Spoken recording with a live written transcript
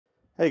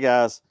Hey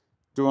guys,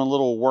 doing a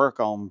little work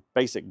on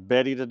basic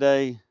Betty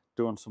today,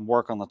 doing some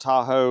work on the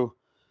Tahoe,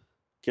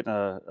 getting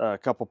a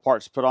couple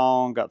parts put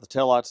on, got the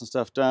taillights and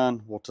stuff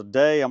done. Well,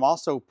 today I'm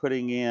also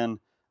putting in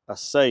a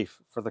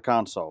safe for the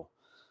console.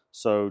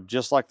 So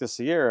just like the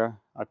Sierra,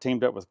 I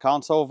teamed up with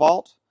Console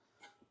Vault.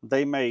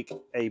 They make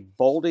a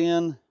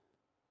bolt-in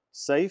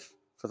safe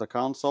for the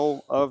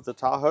console of the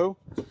Tahoe.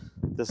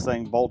 This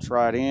thing bolts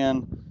right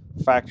in,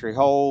 factory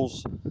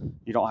holes.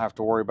 You don't have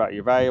to worry about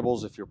your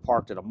valuables if you're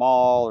parked at a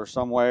mall or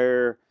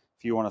somewhere.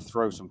 If you want to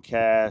throw some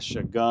cash,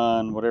 a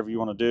gun, whatever you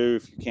want to do,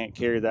 if you can't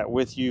carry that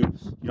with you,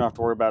 you don't have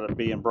to worry about it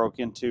being broke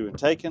into and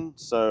taken.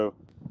 So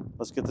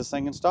let's get this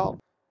thing installed.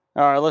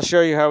 All right, let's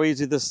show you how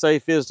easy this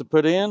safe is to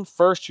put in.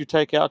 First, you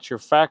take out your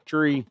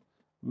factory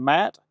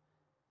mat.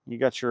 You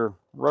got your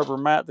rubber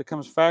mat that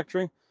comes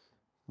factory,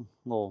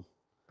 little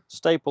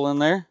staple in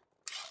there.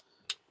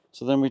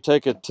 So then we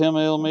take a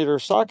 10mm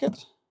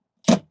socket,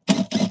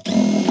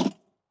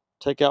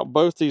 take out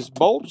both these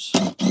bolts,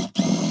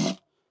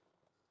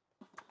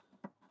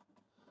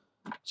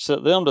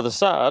 set them to the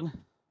side.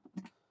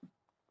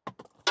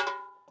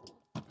 All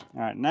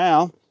right,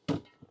 now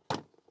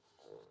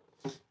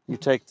you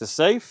take the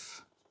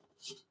safe,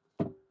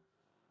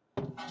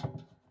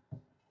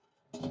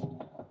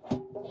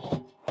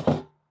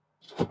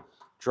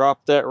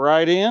 drop that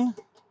right in.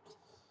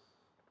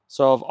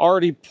 So I've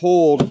already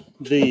pulled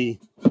the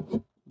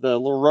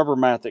little rubber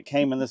mat that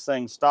came in this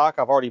thing stock.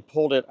 I've already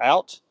pulled it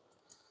out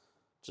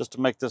just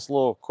to make this a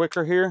little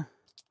quicker here.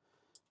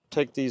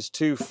 Take these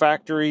two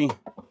factory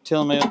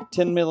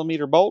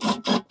 10mm bolts.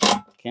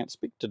 Can't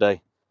speak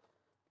today.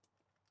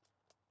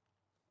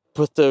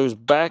 Put those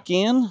back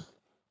in.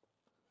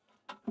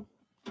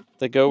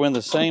 They go in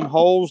the same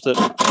holes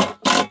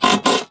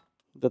that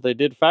they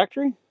did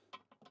factory.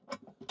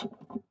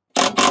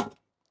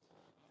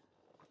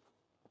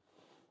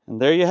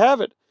 And there you have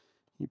it.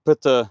 You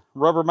put the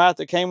rubber mat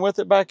that came with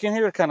it back in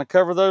here to kind of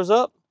cover those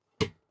up.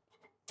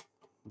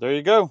 There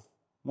you go.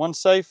 One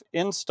safe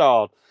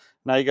installed.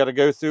 Now you got to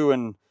go through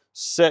and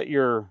set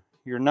your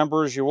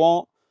numbers you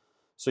want,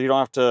 so you don't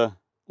have to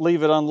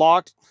leave it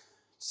unlocked.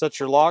 Set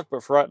your lock,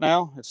 but for right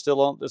now, it's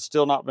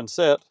still not been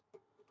set.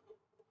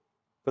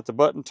 Put the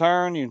button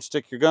turn. You can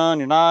stick your gun,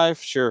 your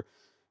knife, your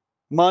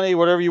money,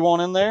 whatever you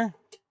want in there.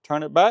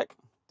 Turn it back.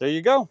 There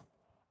you go.